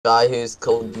Guy who's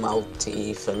called Multi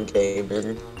Ethan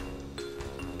Gaming.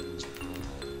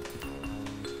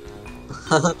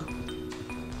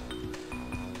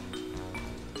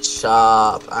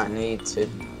 Sharp. I need to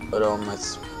put on my.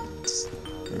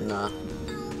 Nah.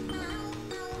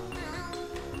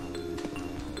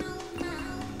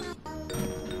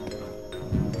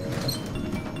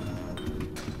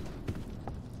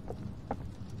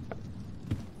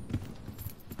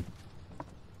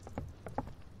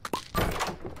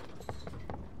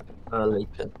 Early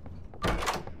pit.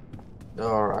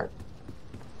 Alright.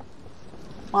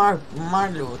 My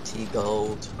little tea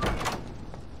gold.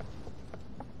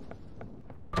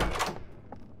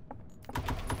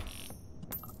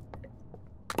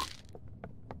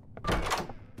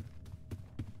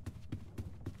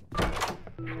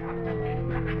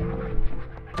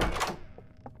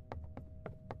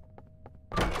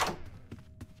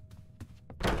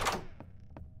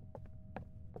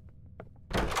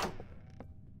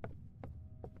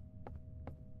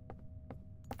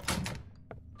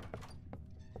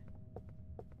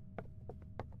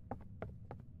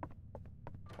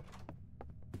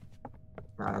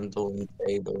 Random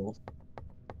table.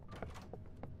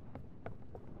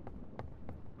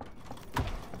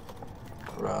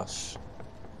 Rush.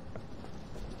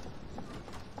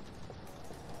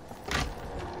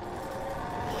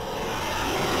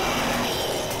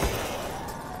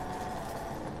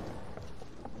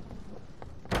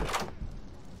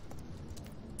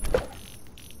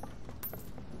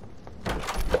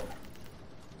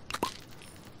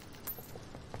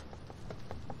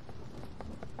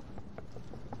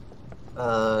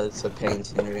 It's a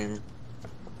painting room.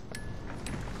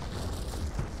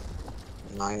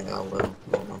 9 hour.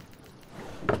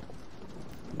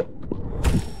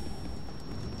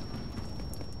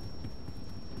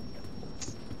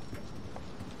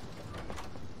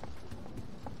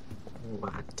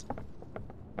 What?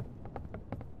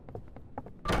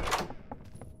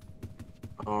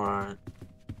 Alright.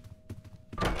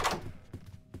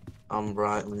 I'm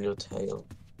right on your tail.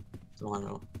 Do I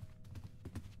know?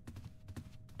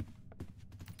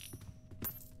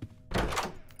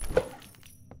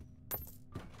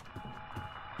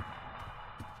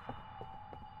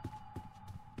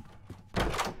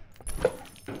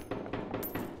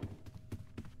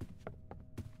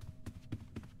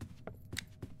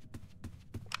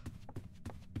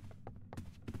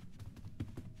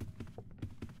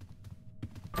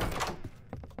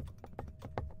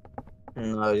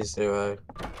 No, 0.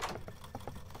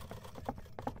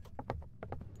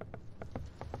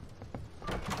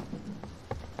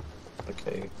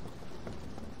 Okay.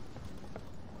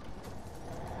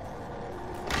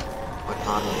 I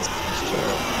can't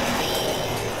understand.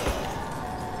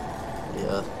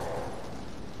 Yeah.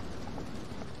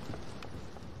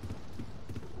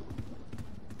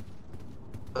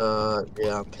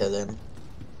 Yeah, I'm pilling.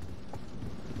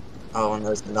 Oh, and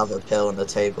there's another pill on the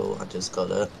table. I just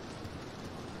got it.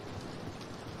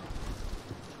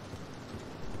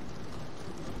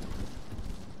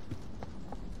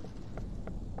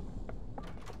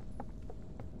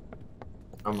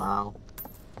 Oh, wow.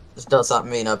 Does that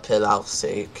mean a pill I'll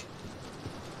seek?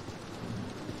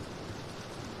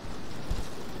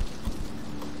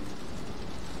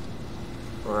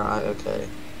 Right, okay.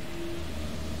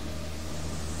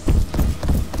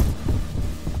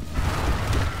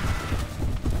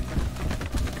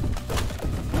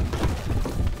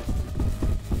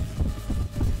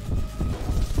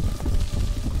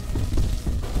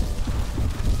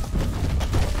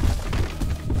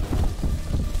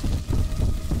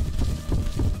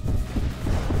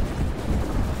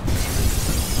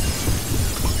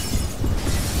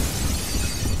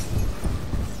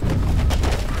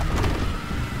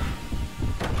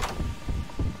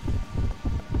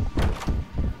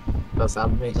 Does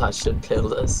that mean I should kill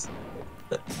this?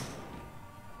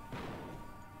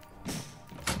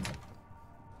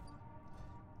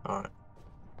 Alright.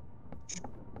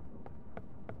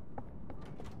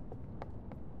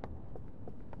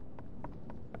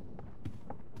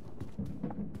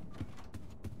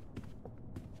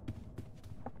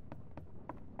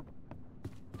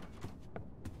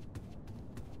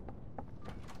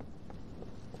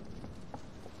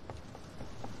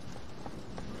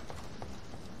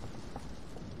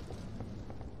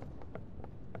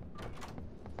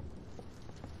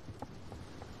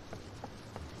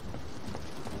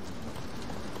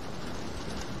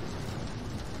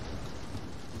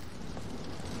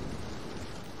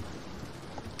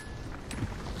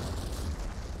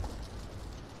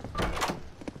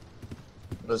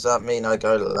 Does that mean I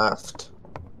go left?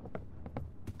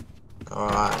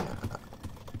 Alright.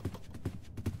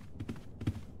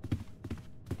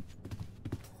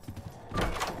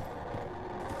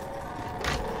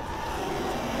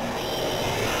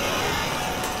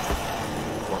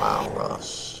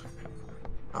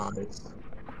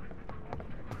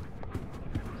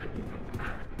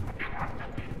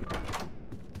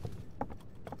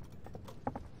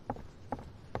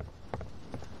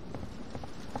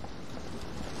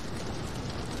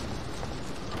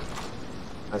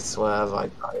 swear if I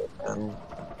die again.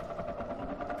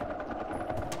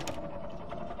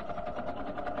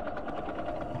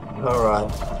 Alright.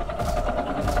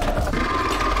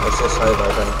 Let's just hope I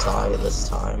don't die this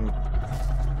time.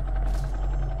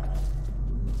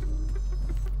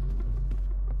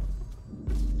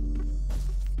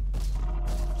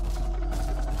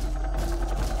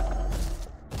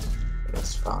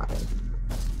 It's fine.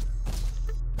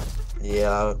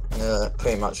 Yeah,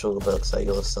 pretty much all the books are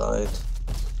your side.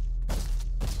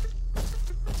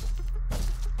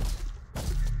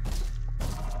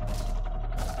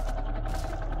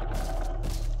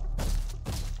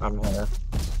 I'm here.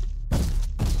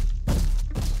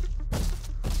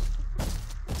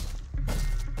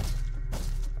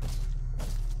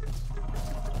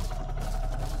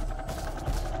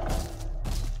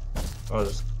 I'll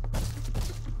just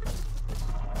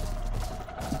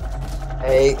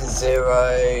 8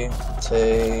 0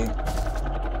 2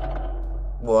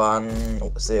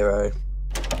 1 0.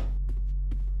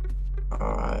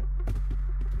 Alright.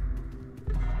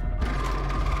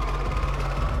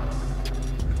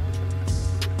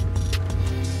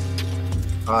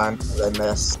 I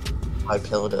missed. I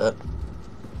killed it.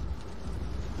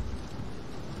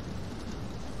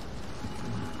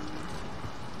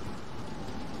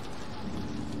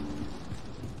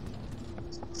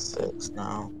 Six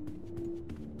now.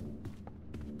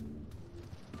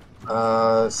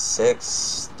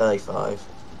 6:35.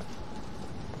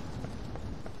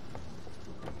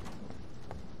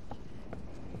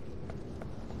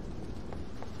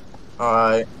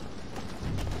 Alright.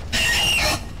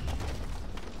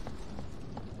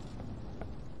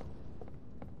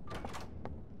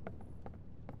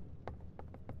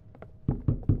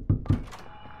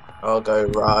 I'll go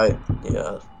right,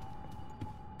 yeah.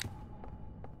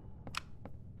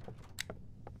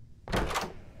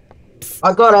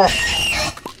 I got it!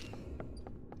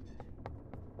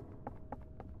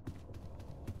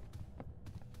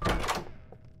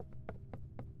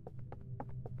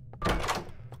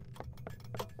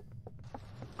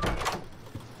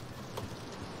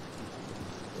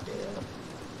 Yeah.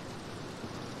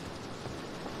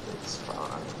 It's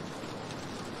fine.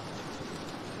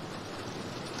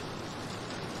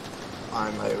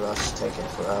 I'm a rush taking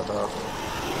forever.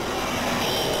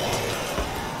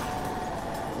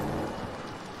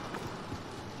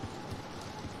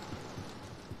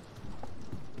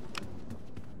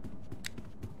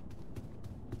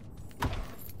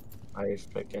 I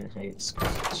freaking hate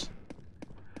Scratch.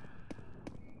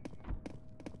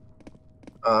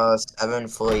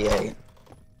 7:48.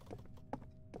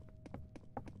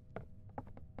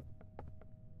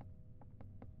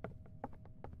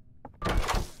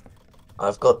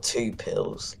 I've got 2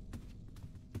 pills.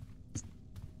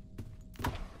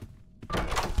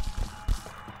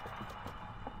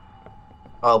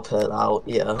 I'll pull out,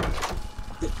 yeah.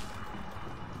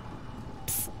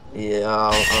 Yeah,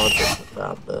 I'll just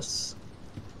grab this.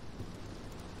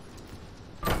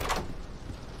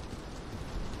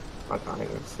 I can't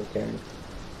even freaking...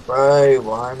 Bro,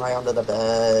 why am I under the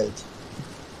bed?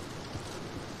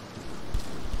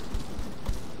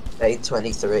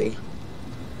 8:23.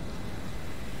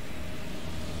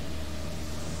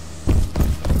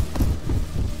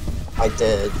 I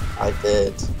did.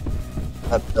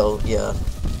 A pill, yeah.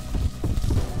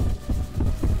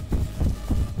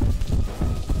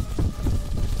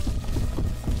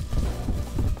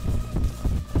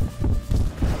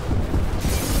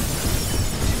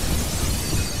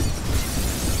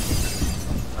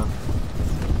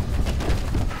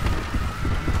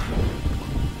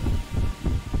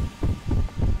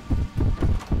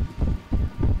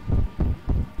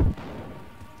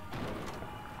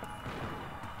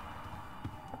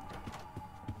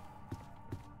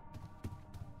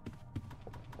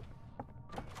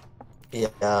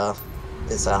 Yeah,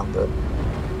 it's Amber.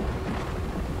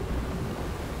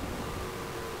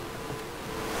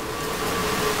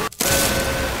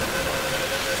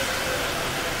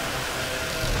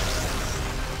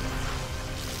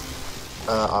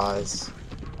 Eyes.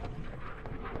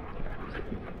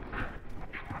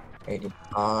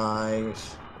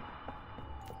 85.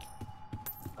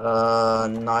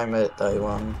 9-minute day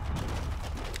one.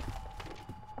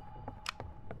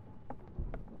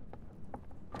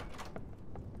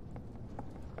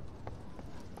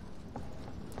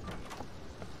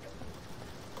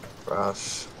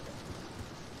 Brush.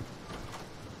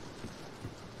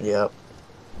 Yep.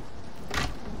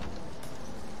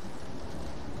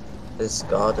 This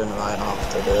garden right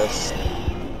after this.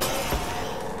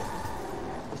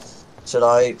 Should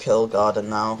I kill garden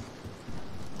now?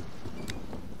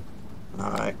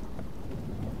 Alright.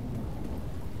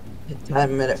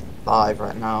 10-minute 5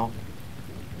 right now.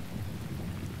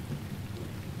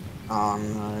 Oh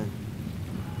no.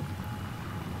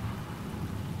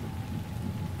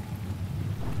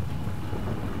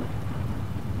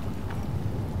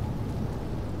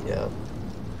 Yeah.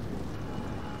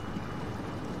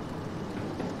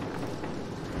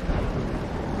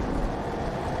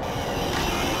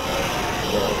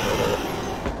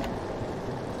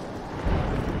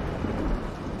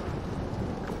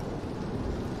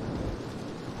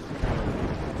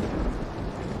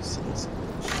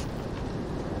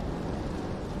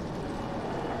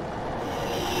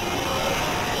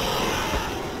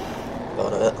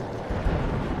 Got it.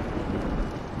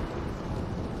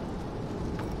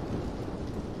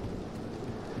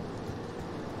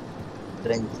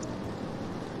 Getting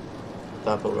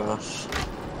double rush.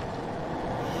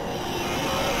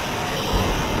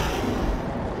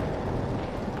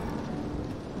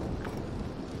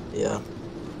 Yeah.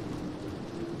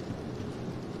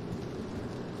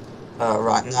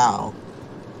 Right now.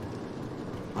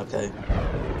 Okay.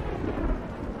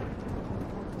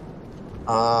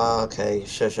 Okay.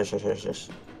 Shush.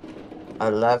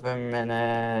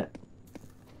 11-minute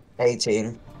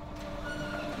 18.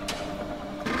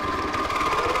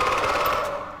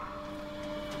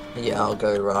 Yeah, I'll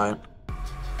go right.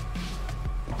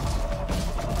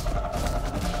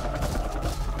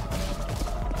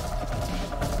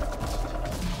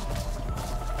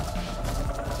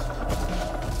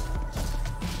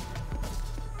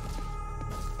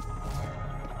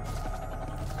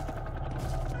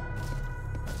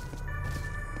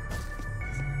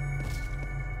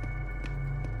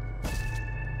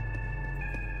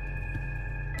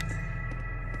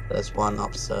 There's one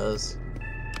upstairs.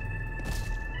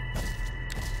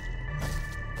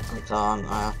 I can't,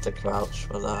 I have to crouch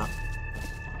for that.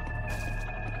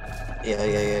 Yeah.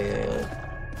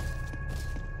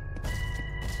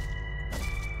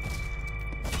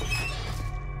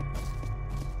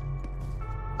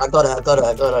 I got it.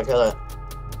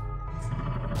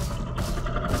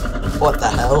 What the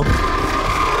hell?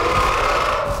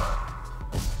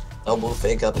 Double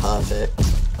figure, perfect.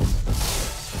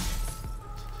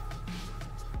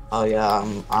 Oh yeah,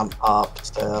 I'm up,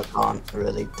 so I can't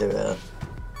really do it.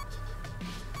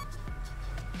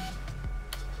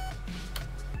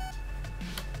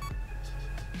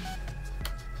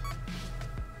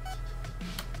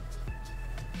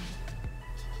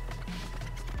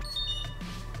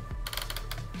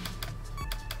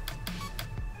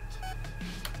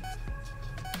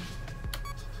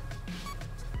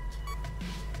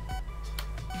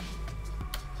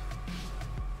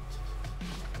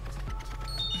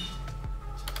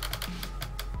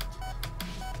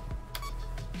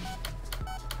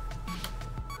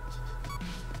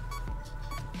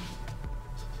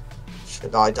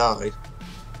 Should I die?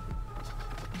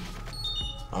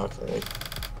 Okay.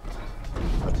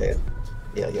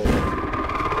 Yeah.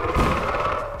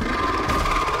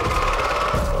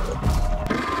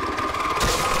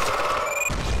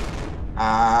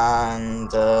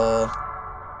 And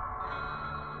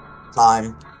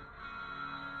time.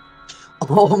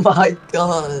 Oh my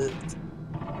god.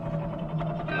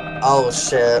 Oh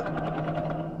shit.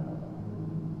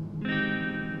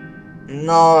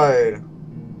 No.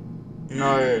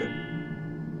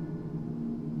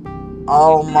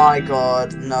 Oh my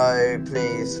god, no,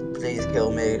 please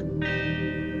kill me.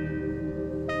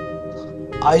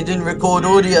 I didn't record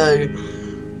audio.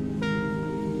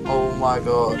 Oh my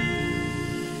god.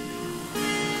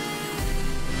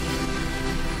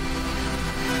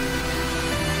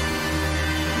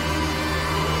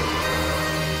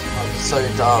 I'm so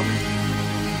dumb.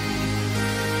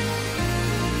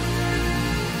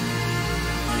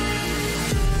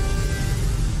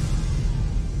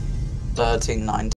 13:19.